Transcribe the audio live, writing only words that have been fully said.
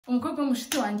umukobwa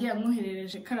w'umushiti wanjye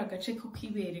yamwoherereje kara gace ko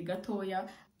kwibere gatoya.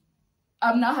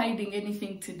 I'm not hiding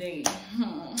anything today.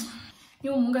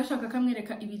 Niba umuhungu ashaka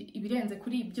kamwereka ibirenze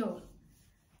kuri ibyo,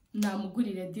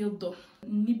 namugurire dildo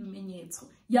n'ibimenyetso.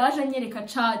 Yaje anyereka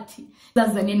chat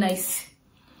zazane nice.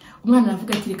 Umwana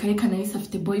aravuga ati reka nice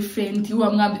afite boyfriend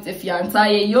wamwambitse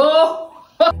fiancaye yo.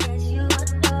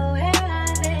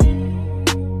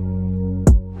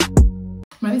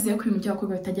 Murabizi ko ibintu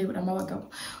by'abakobwa bitajya biburamo abagabo.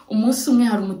 Umunsi umwe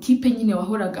hari umutipe nyine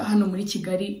wahoraga hano muri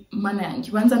Kigali, mana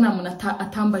yanjye banza nta muntu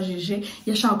atambajije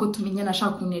yashaka ko tumenyana,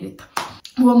 ashaka kunereta.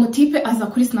 Uwo mutipe aza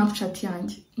kuri Snapchat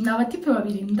yanjye. N'abatipe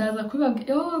babiri ndaza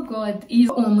kubibabwira. Oh god,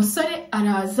 uwo musore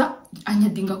araza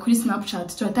anyadinga kuri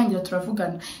Snapchat, turatangira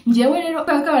turavugana. Ngewe rero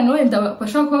kwa abantu wenda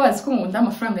bashaka kuba bazi ko nkunda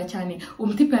amafaranga cyane.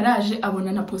 Umutipe yaraje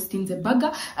abona na postinze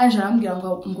baga, aje arambwira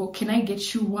ngo can I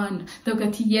get you one? Ndavuga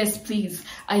ati yes please.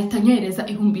 Ahita anyohereza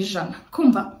 100.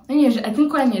 Kumva nanyeje I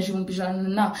think ko yanyeje 100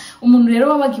 na umuntu rero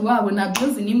wabaga iwabo na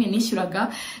bills nimwe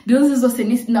nishyuraga. Bills zose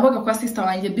nabaga kwa sister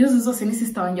wanjye, bills zose ni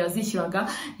sister wanjye wazishyuraga.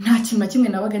 Nta kintu na kimwe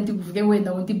nabaga ndi buvuge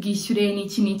wenda undi bwishyure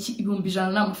n'iki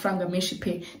 100 n'amafaranga menshi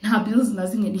pe. Nta bills na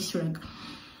zimwe nishyuraga.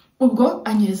 Ubwo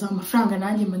anyereza amafaranga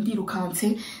nanjye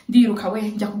ndiruka we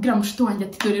njya kubwira mushito wanjye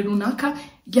ati dore runaka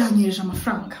yanyereje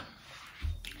amafaranga.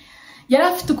 Yari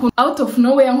afite ukuntu out of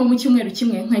nowhere nko mu cyumweru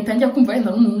kimwe nkahita njya kumva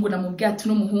wenda n'umuhungu namubwiye ati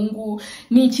n'umuhungu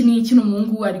n'iki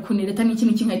n'umuhungu ari kunereta n'iki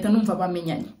nkahita numva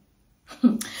bamenyanye.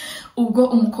 Ubwo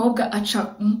umukobwa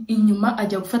aca inyuma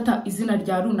ajya gufata izina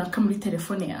rya runaka muri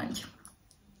telefone yanjye.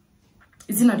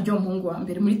 Izina ryo muhungu wa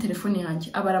mbere muri telefone yanjye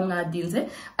abaramwadinze,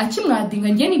 akimwadinga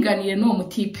ngiye niganire n'uwo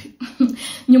mutipe.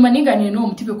 Nyuma niganire n'uwo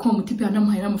mutipe ko uwo mutipe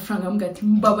yanamuhaye amafaranga amuga ati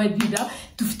mbabarira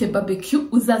dufite barbecue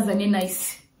uzazane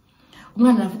nice.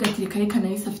 Umwana aravuga ati reka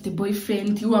nice afite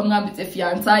boyfriend wamwambitse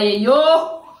fiancaye yo.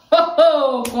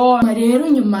 Rero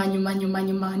nyuma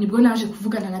nibwo naje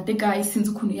kuvugana na the guy, sinzi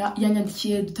ukuntu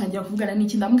yanyandikiye dutangira kuvugana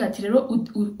n'iki. Ndamubwira ati rero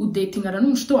udatingana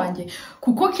n'umushito wanjye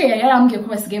kuko Keya yarambwiye ko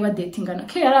basigaye badetingana.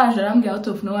 Keya yaraje arambwira out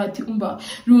of nowhere ati umba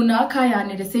runaka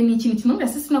yanerese n'iki ndamubwira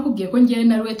sisi nakubwiye ko ngiye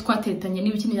nawe twatetanye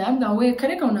n'ibiki. Yarambwira we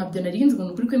kareka unabyo narinzi ngo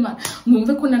nukuri kw'Imana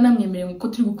ngumve ko nanamwemereye ko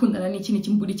turi gukundana n'iki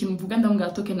mburi ikintu mvuga.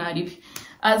 Ndamubwira toke naribi,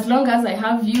 as long as I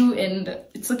have you and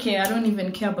it's okay, I don't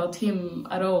even care about him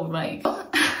at all. Like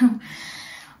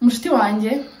mushiti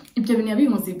wanjye ibyo bintu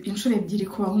yabinkoze inshuro ebyiri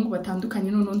ku bahungu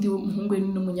batandukanye. N'undi muhungu ni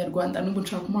n'umunyarwanda n'ubwo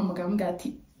nshaka kumuhamagara mbwa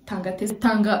ati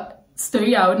tanga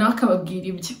story yawe nawe akababwira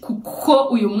ibyo kuko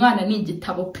uyu mwana ni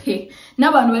igitabo pe,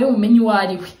 n'abantu bari bumenye uwo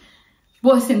ari we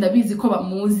bose ndabizi ko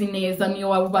bamuzi neza. Niyo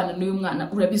waba ubana n'uyu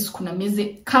mwana urabizi ukuntu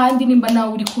ameze, kandi nimba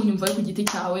nawe uri kunyumva ku giti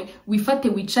cyawe wifate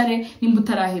wicare, nimba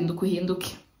utarahinduka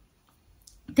uhinduke.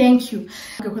 Thank you.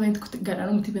 Gako nari kugana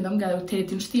n'umutipe ndambwira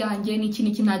uterete inshuti yanjye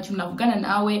n'iki nta kintu navugana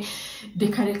nawe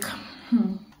reka.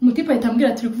 Umutipe ahita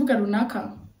ambwira turi kuvuga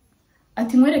runaka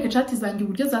ati nkwereke chat zanjye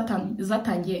uburyo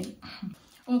zatangiye.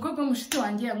 Umukobwa w'umushiti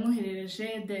wanjye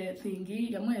yamwoherereje the thing,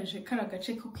 yamwohereje kara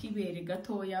gace ko kwibere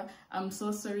gatoya. I'm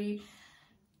so sorry,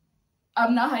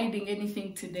 I'm not hiding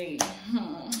anything today.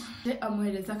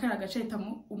 Amwohereza kara gace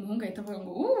umuhungu ahita avuga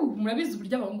ngo murabizi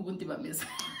uburyo abahungu bundi bameze.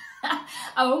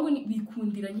 Abahungu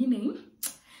bikundira nyine.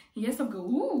 Yes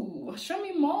abwo show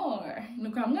me more.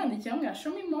 Nuko amwandikira ngo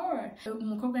show me more.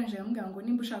 Umukobwa nje yambwira ngo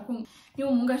nimba ushaka niba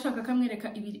umuhungu ashaka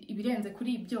kamwereka ibirenze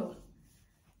kuri ibyo,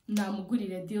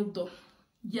 namugurire dildo.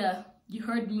 Yeah, you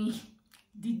heard me.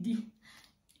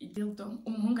 Dildo.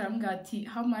 Umuhungu aramubwira ati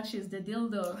how much is the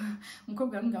dildo?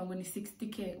 Umukobwa aramubwira ngo ni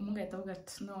 60k. Umuhungu ahita avuga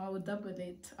ati no, I will double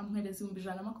it. Amwereza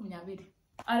 120.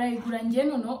 Arayigura ngiye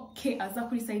nono ke aza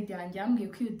kuri side yanjye yambwiye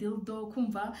ko iyo dildo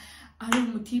kumva ari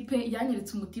umutipe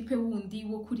yanyeretse umutipe wundi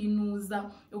wo kuri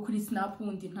nuza wo kuri Snap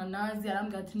wundi ntanazi.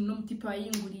 Arambwira ati no mutipe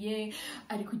wayinguriye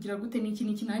ari kugira gute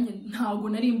n'iki nanjye ntago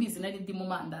nari mbizi, nari ndi mu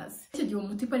mandazi. Icyo gihe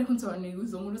umutipe ari kunsobanurira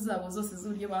izo nkuru zabo zose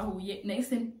z'uburyo bahuye.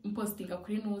 Nahise postinga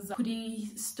kuri nuza kuri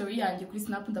story yanjye kuri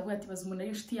Snap ndavuga ati baza umuntu ari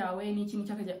inshuti yawe n'iki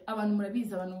cyakajya. Abantu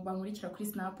murabizi, abantu bankurikira kuri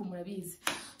Snap murabizi.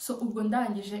 So ubwo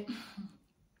ndangije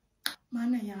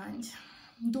mana yanjye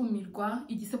ndumirwa,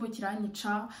 igisebo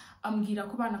kiranyica. Ambwira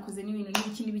ko banakoze n'ibintu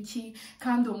n'ibiki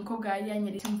kandi uwo mukobwa yari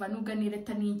yanyeretse mva nubwo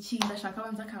nireta n'iki ndashaka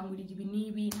banza akangurira ibi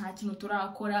n'ibi nta kintu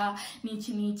turakora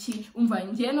n'iki umva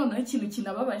ngiye none ikintu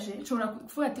kinababaje. Nshobora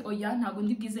kuvuga ati oya ntago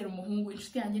ndi bwizera umuhungu,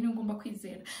 inshuti yanjye niyo ngomba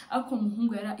kwizera, ariko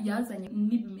umuhungu yazanye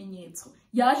n'ibimenyetso.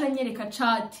 Yaje anyereka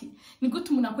chat. Ni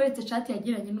gute umuntu akweretse chat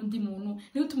yagiranye n'undi muntu?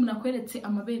 Ni gute umuntu akweretse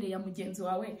amabere ya mugenzi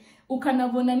wawe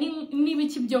ukanabona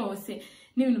n'ibiki byose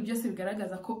n'ibintu byose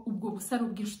bigaragaza ko ubwo busaro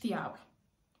bw'inshuti yawe?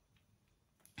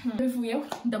 Bivuyeho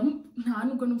nta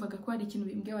nubwo numvaga ko hari ikintu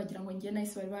bimbwe wagira ngo ngiye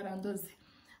nice bari barandoze.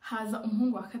 haza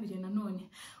umuhungu wa kabiri nanone.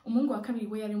 Umuhungu wa kabiri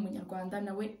we yari umunyarwanda,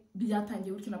 nawe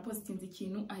byatangiye gutyo na postinze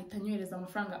ikintu ahita anyohereza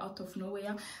amafaranga out of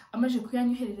nowhere. Amaje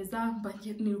kuyanyoherereza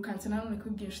nirukanse nanone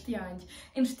kubibwira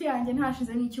inshuti yanjye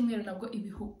ntashize n'icyumweru nabwo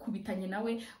ibikubitanye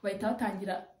nawe, bahita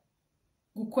batangira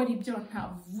gukora ibyo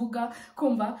ntavuga,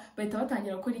 kumva bahita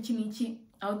batangira gukora iki n'iki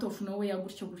out of nowhere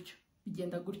gutyo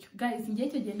bigenda gutyo. Guys, ngiye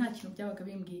icyo gihe nta kintu byabaga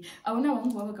bimbwiye. Abo ni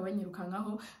abahungu babaga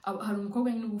banyirukankaho, hari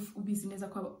umukobwa ubizi neza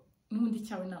ko n'ubundi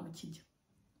cyawe ntaho kijya.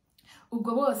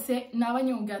 Ubwo bose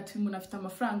nabanyumvira ati umuntu afite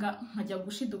amafaranga, nkajya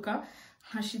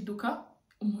nkashiduka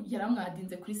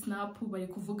yaramwadinze kuri snap bari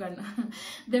kuvugana.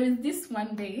 There is this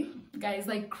one day, guys,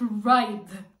 I cried,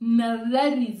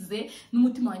 nararize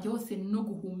n'umutima wanjye wose no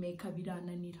guhumeka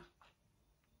birananira.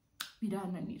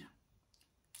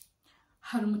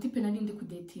 Hari umutipe nari ndi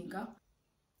kudatinga,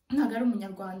 ntago ari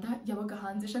umunyarwanda, yabaga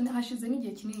hanze hashize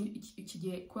n'igihe kinini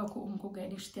ikigihe kubera ko umukobwa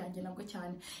yari inshuti yanjye nabwo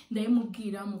cyane.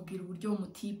 Ndayimubwira uburyo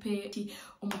umutipe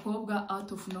umukobwa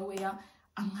out of nowhere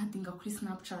amwadinga kuri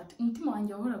Snapchat. Umutima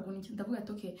wanjye wahoraga uniki, ndavuga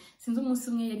ati okay, sinzi umunsi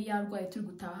umwe yari yarwaye turi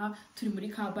gutaha, turi muri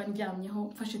kaba ndyamyeho,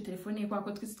 mfashe telefone ye kubera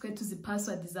ko twese tuzi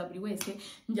password za buri wese,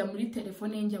 njya muri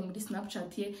telefone ye, njya muri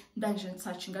Snapchat ye, ndangije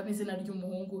searchinga izina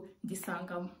ry'umuhungu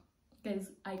ndisangamo.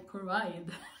 Guys, I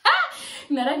cried.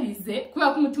 Nararize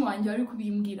kubera ko umutima wanjye wari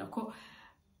kubimbwira ko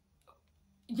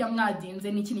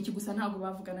yamwadinze n'iki gusa ntabwo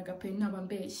bavuganaga pe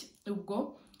ntabambeshye.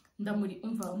 Ubwo ndamuri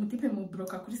umutipe mu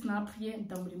bloka kuri snap ye,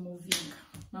 ndamuri movinga.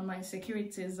 Mama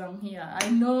insecurities I'm here. I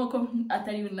know ko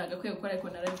atari ibintu nagakwiye gukora ariko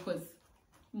narabikoze.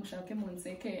 Mushake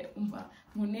munseke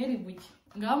muneri buye.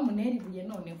 Ngaho muneri buye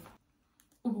noneho.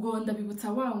 Ubwo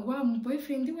ndabibutsa wa mu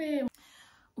boyfriend we.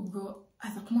 Ubwo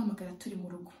aza kumuhamagara turi mu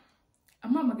rugo.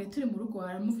 Amamagaye turi mu rugo,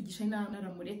 aramuvugisha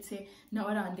naramuretse,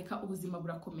 nawe arandeka, ubuzima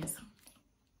burakomeza.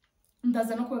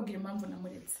 Ndaza no kubabwira impamvu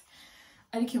namuretse.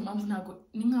 Ariko iyo mpamvu ntago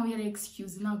ni nkaho yari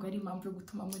excuse, ntago ari impamvu yo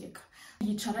gutuma mureka.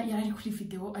 Yicara yarari kuri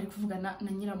video ari kuvugana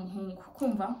na nyiramuhungu.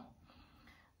 Kumva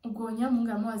ubwo nyiramuhungu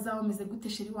aramubaza ameze gute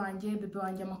sheri wanjye, bebe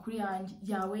wanjye, amakuru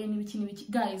yawe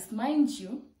n'ibiki. Guys, mind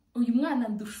you, uyu mwana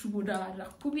ndushuburara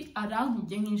kubi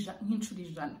arankubye nk'inshuro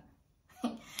 100.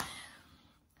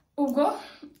 Ubwo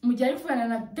mugihe ari kuvugana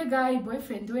na the guy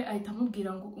boyfriend we, ahita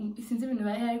amubwira ngo sinzi ibintu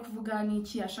yari kuvuga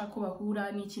n'iki, ashaka ko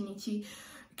bahura n'iki.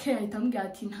 Ke ahita amubwira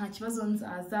ati nta kibazo,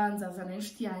 nzaza na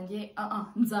inshuti yanjye.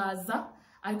 Nzaza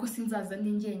ariko sinzaza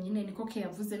ndi njyenyine, niko ke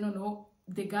yavuze. Noneho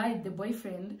the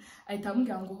boyfriend ahita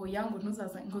amubwira ngo hoya, ngo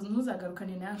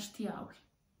ntuzagarukane na inshuti yawe.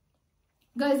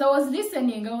 Guys, I was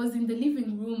listening, I was in the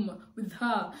living room with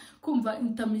her. Kumva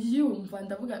ntamyumva,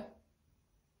 ndavuga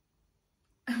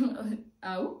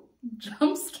au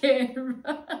jump scare.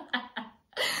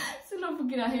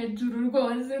 Sinavugira hejuru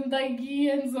rwose,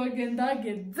 ndagiye nzoge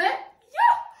ndageze.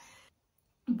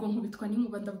 Ubwo nkubitwa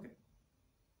n'inkuba, ndavuga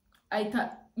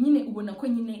ahita nyine ubona ko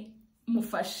nyine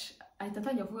mufashe. Ahita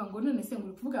atangira kuvuga ngo none se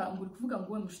nguri kuvuga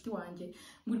ngo we mushuti wanjye,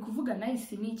 nguri kuvuga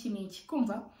nice n'iki.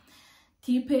 Kumva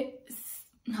tipe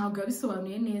ntabwo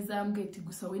yabisobanuye neza, yambwiye ati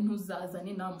gusa we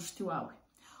ntuzazane na mushuti wawe.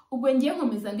 Ubwo ngiye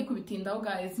nkomeza ndi kubitindaho.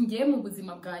 Guys, ngiye mu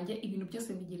buzima bwanjye ibintu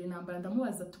byose mbigira intambara,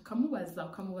 ndamubaza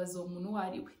ukamubaza uwo muntu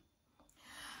wari we.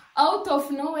 Out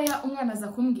of nowhere umwana aza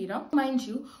kumbwira, mind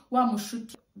you, wa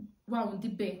mushuti wa undi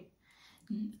be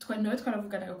nawe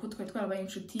twaravuganaga ko twarabaye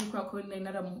inshuti, kwa ko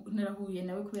narahuye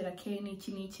nawe kubera ke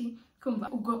n'iki. Kumva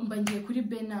ubwo mbangiye kuri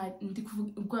be ndi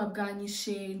kuvuga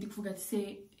bwanyishe, ndi kuvuga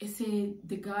ati ese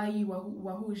the guy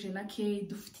wahuje na ke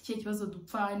dufite iki kibazo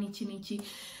dupfa n'iki.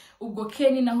 Ubwo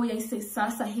Ken naho yahise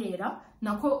sasa hera,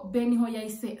 nako Ben ho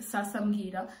yahise sasa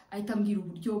mbwira, ahita mbwira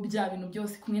uburyo bya bintu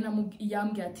byose kumwe na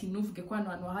yambwiye ati nuvuge ko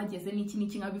hano wahageze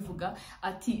n'iki nkabivuga,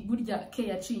 ati burya Ke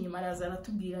yaciye inyuma araza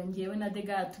aratubwira, ngewe na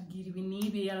Dega atubwira ibi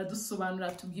nibi, yaradusobanura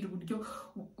atubwira uburyo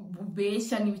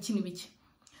bubeshya n'ibiki.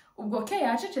 Ubwo Ke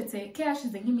yacecetse, Ke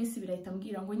yashize nk'iminsi birahita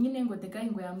mbwira ngo nyine ngo Dega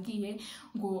ngo yambwiye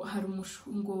ngo hari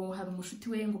umushuti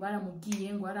we ngo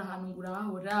baramubwiye ngo ari ahantu ngo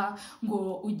urahora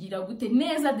ngo ugira gute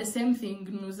neza, the same thing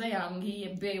nuza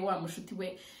yambwiye be wa mushuti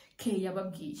we Ke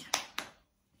yababwiye.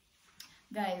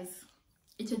 Guys,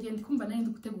 icyo gihe ndi kumva nari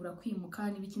ndi gutegura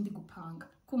kwimuka n'ibiki ndi gupanga.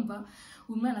 Kumva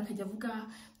uyu mwana akajya avuga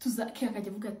Ke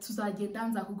akajya avuga tuzagenda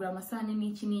nzakugura amasahane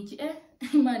n'iki.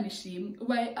 Imana ishimwe,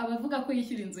 abavuga ko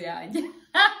yishyura inzu yanjye.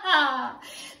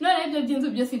 None ibyo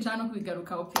by'inzu byose nshaka no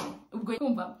kubigarukaho pe. Ubwo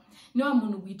kumva ni wa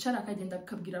muntu wicara akagenda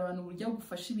akabwira abantu uburyo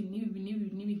gufasha ibi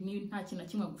n'ibi nta kintu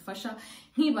kimwe gufasha,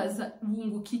 nkibaza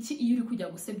wunguka iki iyo uri kujya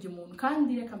gusebya umuntu.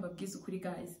 Kandi reka mbabwize ukuri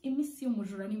guys, imisi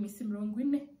y'umujura ni imisi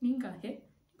 40 ningahe?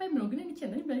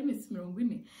 49 niba ari imisi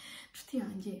 40. Nshuti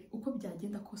yanjye uko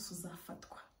byagenda kose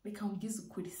uzafatwa. reka mbwize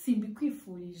ukuri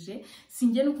simbikwifurije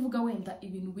singiye no kuvuga wenda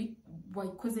ibintu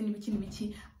wayikoze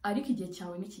n'ibiki ariko igihe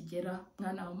cyawe nikigera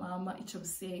mwana wa mama ica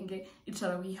busenge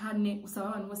icara wihane usaba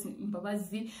abantu bose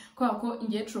imbabazi kubera ko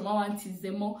ngiye trauma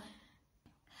wansizemo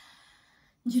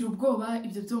ngira ubwoba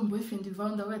ibyo byo mu boyfriend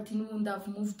bivaho ndavuga ati n'ubundi I've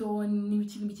moved on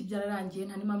n'ibiki byararangiye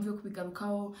nta n'impamvu yo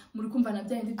kubigarukaho muri kumva na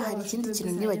byandi byo hari ikindi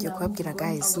kintu nibagiye kubabwira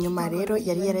guys nyuma rero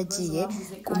yari yaragiye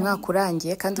umwaka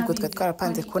urangiye kandi ubwo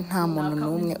twarapanze ko nta muntu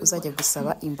n'umwe uzajya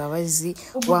gusaba imbabazi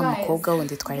wa mukobwa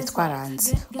wundi twari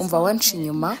twaranze umva wanci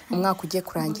inyuma umwaka ugiye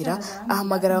kurangira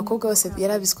ahamagara abakobwa bose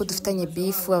yarabizi ko dufitanye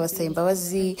beef abasaba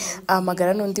imbabazi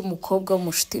ahamagara n'undi mukobwa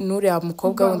w'umushiti n'uriya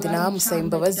mukobwa wundi nawe amusaba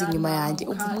imbabazi nyuma yanjye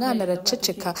umva umwana araceceka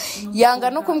yanga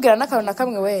no kumbwira n'akantu na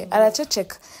kamwe we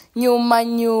araceceka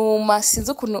nyuma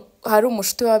sinzi ukuntu hari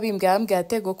umushiti wabimbwe yambwiye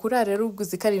atego kuri rero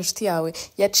uguzi ko ari inshuti yawe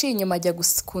yaciye inyuma ajya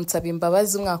kunsaba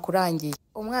imbabazi umwaka urangiye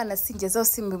umwana singezeho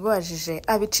simbibajije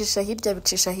abicisha hirya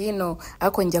abicisha hino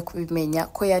ariko njya kubimenya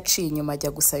ko yaciye inyuma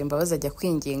ajya gusaba imbabazi ajya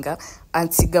kwinginga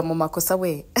ansiga mu makosa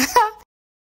we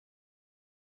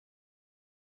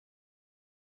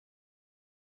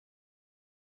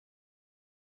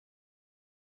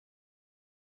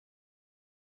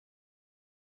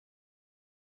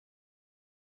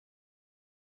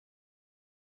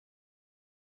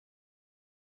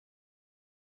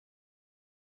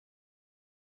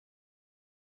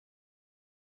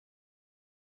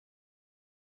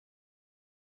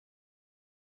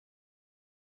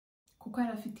kuko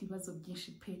yari afite ibibazo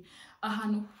byinshi pe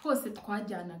ahantu hose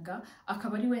twajyanaga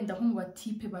akaba ari wenda nko mu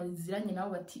batipe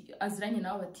aziranye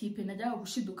nabo batipe najyaga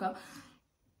gushiduka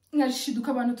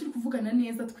abantu turi kuvugana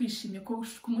neza twishimye ko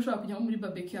kumushobora kujya muri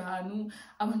barbecue ahantu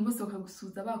abantu bose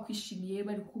bakagusuza bakwishimiye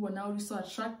bari kubona uri so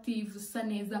attractive usa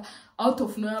neza out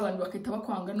of nowhere abantu bakahita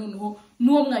bakwanga noneho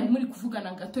n'uwo mwari muri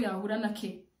kuvugana gato yahura na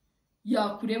ke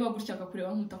yakureba gutya akakureba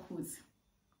nk'utakuzi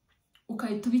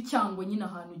ukahita ubicyango nyine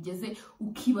ahantu ugeze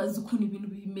ukibaza ukuntu ibintu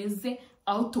bimeze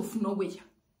out of nowhere.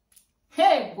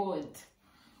 Hey God,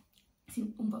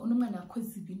 uno mwana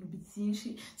yakoze ibintu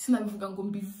byinshi sinabivuga ngo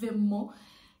mbivemo,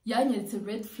 yanyeretse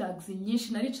red flags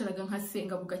nyinshi, naricaraga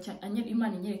nkasenga bugacya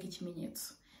Imana inyereka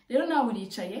ikimenyetso. Rero nawe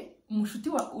uricaye umushuti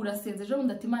wa urasenze ejo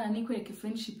bundi ati Imana nikwereke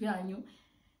friendship yanyu,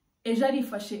 ejo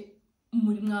arifashe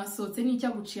muri mwasotse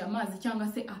n'icyo guciye amazi cyangwa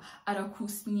se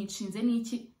arakusnicinze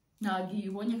n'iki ntabwo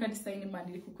yibonye kandi sign Imana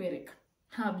iri kukwereka,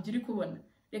 ntabyo uri kubona.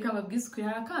 Reka babwize ukuri,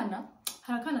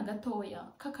 harakana gatoya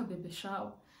kakabebe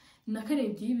shawo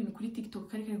nakarebye ibintu kuri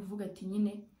TikTok kari kuvuga ati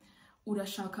nyine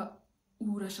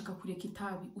urashaka kureka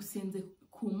itabi, usenze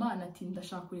ku Mana ati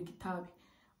ndashaka kureka itabi,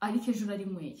 ariko ejo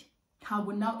urarinyweye.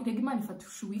 Ntabwo na rega Imana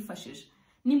ifatisha uwifashije.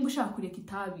 Nimba ushaka kureka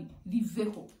itabi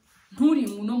riveho, nturi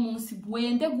muno munsi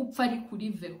wende gupfa ari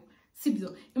kuriveho,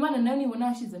 sibyo? Imana nayo nibona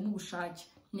yashizemo ubushake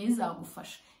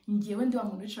nezagufasha. Ngiyewe ndi wa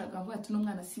muntu wicaraga avuga ati no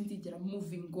mwana sinzigera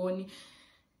moving on,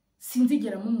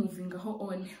 sinzigera mu moving aho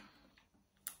on.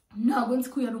 Ntabwo nzi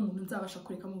ko yari umuntu nzabasha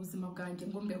kureka mu buzima bwanjye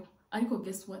ngo mbeho. Ariko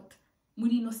guess what,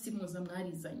 muri ino si muza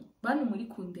mwarizanye bantu muri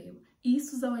kundeba, iyi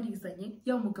suza warizanye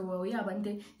yaba umugabo wawe yaba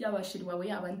nde, yaba sheri wawe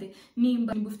yaba nde,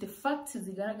 nimba ufite facts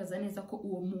zigaragaza neza ko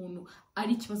uwo muntu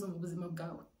ari ikibazo mu buzima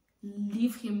bwawe,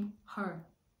 leave him her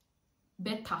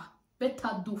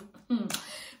better do.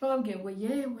 Bababwiye ngo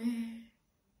yewe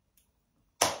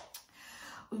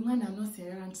umwana nose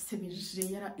yaransebeje,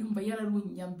 yumva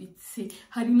yararunyambitse.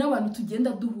 Hari n'abantu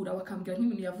tugenda duhura bakambwira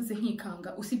nk'ibintu yavuze nkikanga,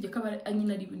 usibye ko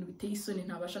nyine ari ibintu biteye isoni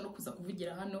ntabasha no kuza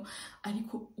kuvugira hano,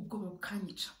 ariko ubwo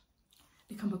babukanyica.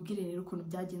 Reka mbabwire rero ukuntu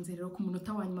byagenze rero ku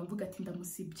munota wa nyuma mvuga ati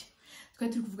ndamusibye.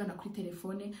 Twari turi kuvugana kuri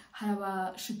telefone, hari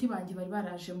abashuti banjye bari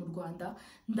baraje mu Rwanda,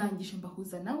 ndangije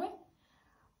mbahuza nawe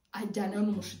ajyana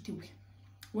n'umushuti we.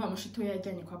 Wa mushuti we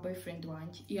yajyanye kwa boyfriend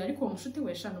wanjye. Iyo ariko uwo mushuti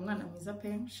we shana umwana mwiza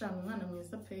pe,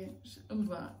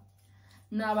 umva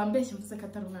naba mbeshye mvuze ko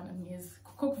atari umwana mwiza,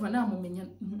 kuko kuva namumenya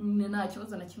nta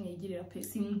kibazo na kimwe yigirira pe,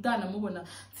 sindanamubona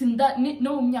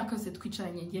no mu myaka yose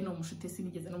twicaranye ngiye no mushuti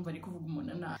sinigeze numva ari kuvuga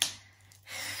umuntu na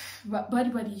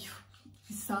bariyo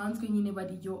bisanzwe nyine,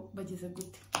 bariyo bageze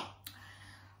gute,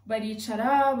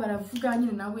 baricara baravuga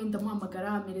nyine nawe ndamuhamagara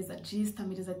amereza gist,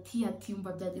 amereza ati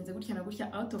umva byagenze gutya na gutya,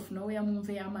 out of nowhere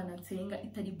yamwumve y'Imana nsenga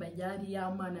itari bayari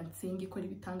y'Imana nsenga ikora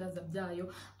ibitangaza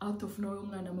byayo, out of nowhere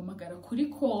umwana amamagara kuri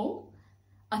call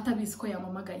atabizi ko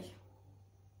yamamagaye.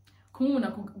 Umuntu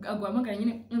aguhamagara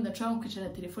nyine ndacanga kwicara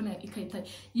telefone ikahita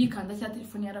yikanda, cyangwa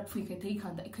telefone yarapfuye ikahita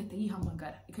yikanda ikahita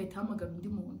yihamagara undi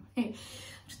muntu.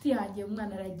 Nshuti yanjye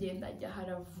umwana aragenda ajya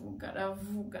haravuga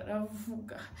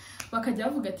bakajya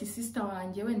bavuga ati sister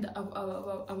wanjye, wenda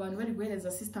abantu bari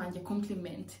guhereza sister wanjye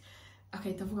compliment,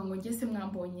 akahita avuga ngo ngese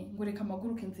mwambonye ngo reka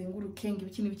amaguruke nzenguruke ngo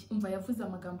ibiki umva yavuze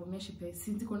amagambo menshi pe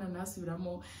sinzi ko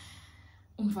nanasubiramo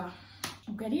umva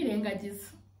ubwo arirengagiza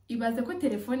ibaze ko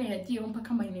telefone yagiye mpaka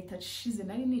amayinite ashize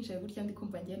nari nicaye gutya ndi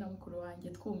kumva ngiye na mukuru wanjye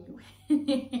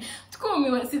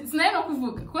twumiwe sinari no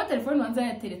kuvuga kuko telefone wanze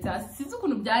yateretse hasi sinzi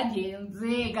ukuntu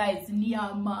byagenze guys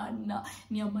niyamana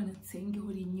nsenge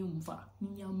hori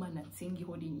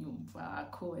nyumva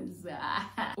koza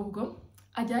ubwo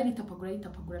ajya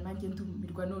yitapagura nanjye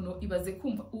ndumirwa none ibaze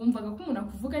kumva wumvaga ko umuntu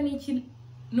akuvuga n'iki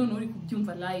none uri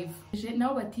kubyumva live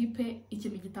naho batipe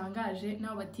ikintu gitangaje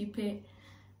naho batipe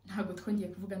ntabwo twongeye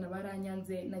kuvugana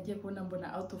baranyanze nagiye kubona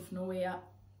mbona out of nowhere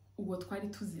ubwo twari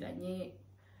tuziranye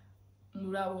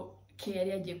muri abo ke yari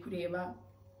yagiye kureba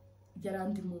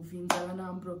yarandi movie nzara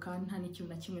nambroka nta n'ikintu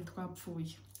na kimwe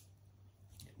twapfuye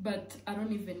but I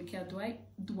don't even care. Do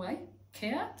I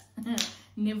care?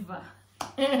 Never.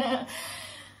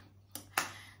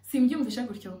 Simbyumvisha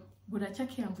gutyo buracya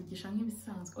ke yamvugisha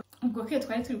nk'ibisanzwe ubwo ke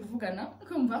twari turi kuvugana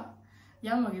kumva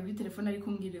yamagaye kuri telefone ari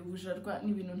kumbwira ubujarwa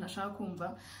n'ibintu ntashaka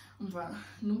kumva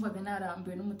numvaga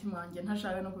narambiwe n'umutima wanjye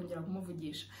ntashaka no kongera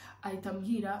kumuvugisha ahita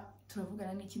ambwira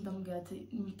turavugana n'iki ndamubwira ati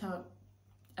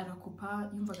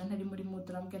arakupa yumvaga ntari muri mood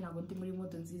arambwira ntabwo ndi muri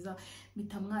mood nziza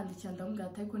bitamwandikira ndamubwira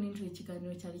ati ariko ninjira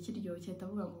ikiganiro cyari kiryoshye ahita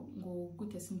avuga ngo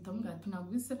gute simtamubwira ati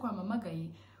ntabwo bise ko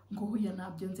amamagaye ngo huya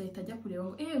nabyo nzahita ajya kureba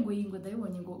ngo ngo yingo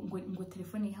ndabibonye ngo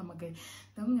telefone ihamagaye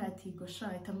ndamubwira ati go sha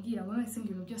ahita ambwira ngo none se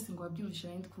ibintu byose ngo wabyumvisha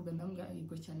nandi kuvuga ndamubwira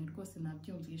yego cyane rwose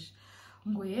nabyumvisha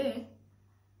ngo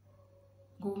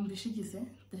ngo wumvishe igize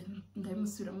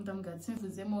ndabimusubiramo ndamubwira ati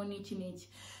mvuzemo n'iki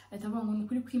ahita avuga ngo ni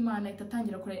kuri kw'Imana ahita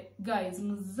atangira kure guys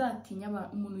muzatinya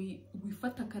umuntu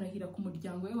wifata akarahira ku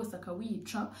muryango we wose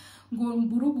akawica ngo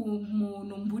mbura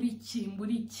umuntu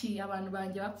mbura iki abantu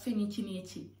banjye bapfe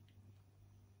n'iki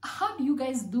how do you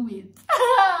guys do it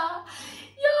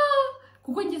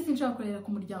kuko njye sinshaka kurahira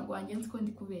ku muryango wanjye nzi ko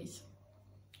ndi kubeshya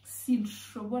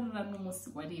sinshobora n'umunsi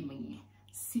wa rimwe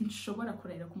sinshobora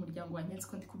kurahira ku muryango wanjye nzi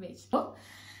ko ndi kubeshya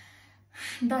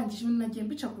ndangije nagiye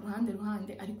mbica ku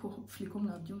ruhande ariko hopefully ko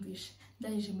mwabyumvishe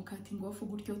ndangije mukatinga off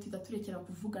gutyo tudaturekera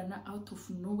kuvugana out of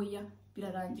nowhere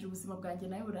birarangira ubuzima bwanjye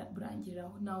nayo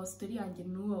burangiriraho naho story yanjye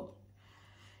nuwo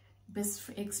best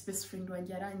friend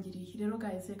wanjye yarangiriye rero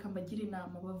guys reka mbagira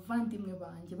inama bavandimwe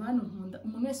banjye bano nkunda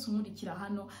umuntu wese umurikira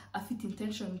hano afite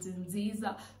intentions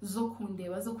nziza zo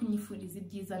kundeba zo kunyifuriza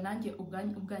ibyiza nanjye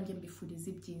ubwanjye mbifuriza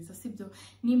ibyiza sibyo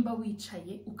nimba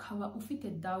wicaye ukaba ufite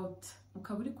doubt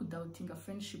ukaba uri kudoubtinga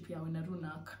friendship yawe na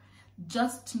runaka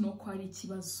just no ko ari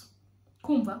ikibazo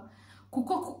kumva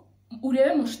kuko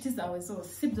urebe mu nshuti zawe zose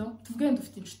sibyo tuvuge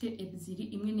dufite inshuti ebyiri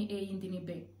imwe ni A yindi ni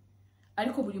B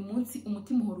ariko buri munsi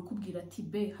umutima uhora ukubwira ati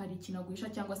B hari ikinaguhisha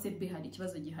cyangwa se B hari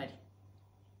ikibazo gihari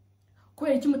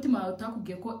kubera iki umutima wawe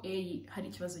utakubwiye ko A hari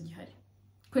ikibazo gihari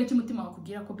kubera iki umutima wawe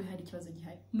ukubwira ko B hari ikibazo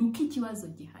gihari nuko ikibazo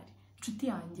gihari nshuti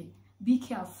yanjye be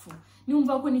careful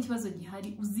niumva ko n'ikibazo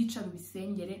gihari uzicara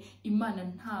ubisengere Imana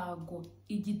ntago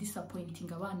igi disappointing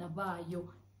abana bayo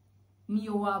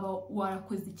niyo waba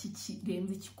warakoze iki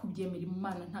kirenze kikubyemera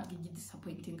Imana ntago igi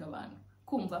disappointing abantu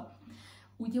kumva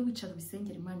ujye wicara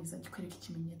ubisengera Imana izagikwereka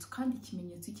ikimenyetso kandi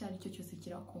ikimenyetso icyo ari cyo cyose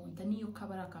kirakunda niyo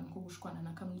kaba ari akantu ko gushwana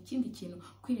na kamwe ikindi kintu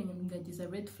kwirengagiza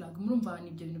red flag murumva abantu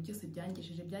ibyo bintu byose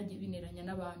byangejeje byagiye bineranya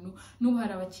n'abantu n'ubu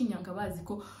hari abakinyanga bazi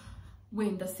ko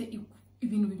wenda se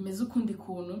ibintu bimeze ukundi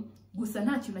kuntu gusa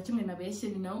nta kintu na kimwe nabeshye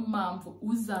ni nawo mpamvu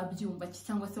uzabyumva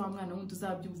cyangwa se wa mwana wundi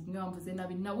uzabyumva umwe wamvuze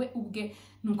nabi nawe ubwe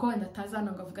nuko wenda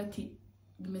atazana ngo avuga ati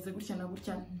bimeze gutya na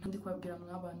gutya ndi kubabwira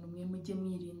mw'abantu mwe mujye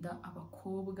mwirinda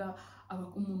abakobwa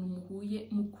umuntu muhuye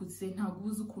mukuze ntabwo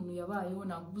ubuze ukuntu yabayeho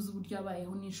ntabwo ubuze uburyo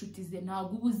yabayeho n'inshuti ze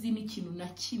ntabwo ubuze n'ikintu na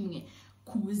kimwe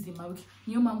ku buzima bwe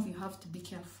niyo mpamvu you have to be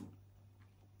careful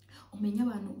umenye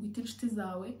abantu wite inshuti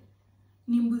zawe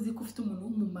nimba uzi ko ufite umuntu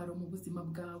w'umumaro mu buzima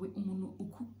bwawe umuntu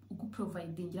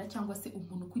uguprovidingira cyangwa se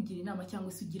umuntu ukugira inama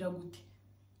cyangwa se ugira gute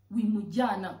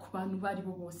wimujyana ku bantu bari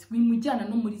bo bose wimujyana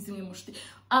no muri zimwe mu nshuti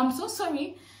I'm so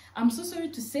sorry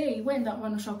to say wenda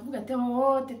abantu bashaka kuvuga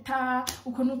ati teta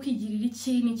uko nukigirira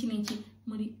iki n'iki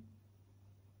muri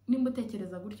nimba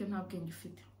utekereza gutyo nta bwenge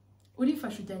ufite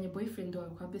urifasha ujyanye boyfriend wawe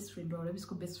kwa best friend wawe urabizi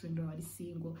ko best friend wawe ari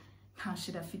single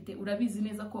ntashira afite urabizi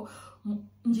neza ko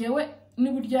ngewe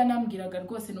n'uburyo yanambwiraga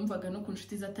rwose numvaga no ku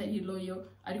nshuti zatari loyo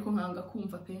ariko nkanga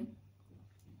kumva pe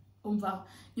umva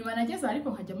nyuma nageze ariko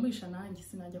nkajya muhisha nanjye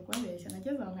sinajya kubabeshya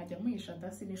nageze aho nkajya muhisha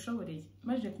dasi nishoboreye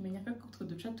maje kumenya ko utwo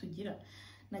duca tugira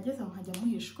nageze aho nkajya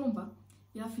muhisha kumva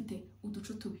yafite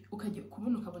uduco tubi ukajya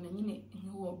kubona ukabona nyine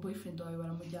nk'uwo boyfriend wawe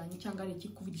baramujyanye cyangwa ari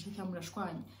ikikuvugisha cyangwa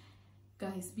murashwanye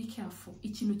guys be careful.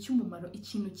 Ikintu cy'umumaro,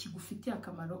 ikintu kigufitiye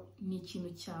akamaro ni ikintu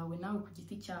cyawe nawe ku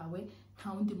giti cyawe,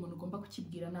 nta wundi muntu ugomba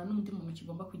kukibwira, nta n'undi muntu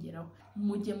kigomba kugeraho.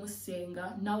 Mujye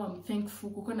musenga. Now I'm thankful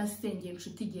kuko nasengeye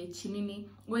inshuti igihe kinini,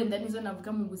 wenda nizo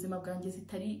navuga mu buzima bwanjye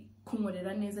zitari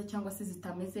kunkorera neza cyangwa se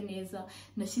zitameze neza,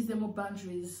 nashyizemo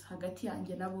boundaries hagati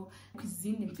yanjye nabo, ku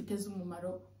izindi mfite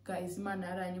z'umumaro. Guys, Imana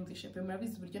yaranyumvishe pe,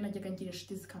 murabizi uburyo najyaga ngira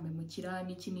inshuti zikamemukira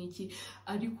n'iki,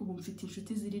 ariko ubu mfite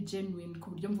inshuti ziri genuine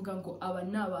ku buryo mvuga ngo aba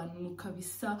ni abantu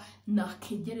kabisa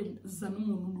nakegereza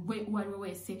n'umuntu uwo ari we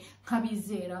wese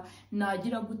nkabizera,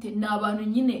 nagira gute, ni abantu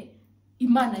nyine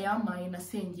Imana yamaye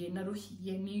nasengeye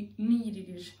naruhiye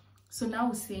niyiririje. So nawe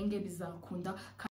usenge bizakunda.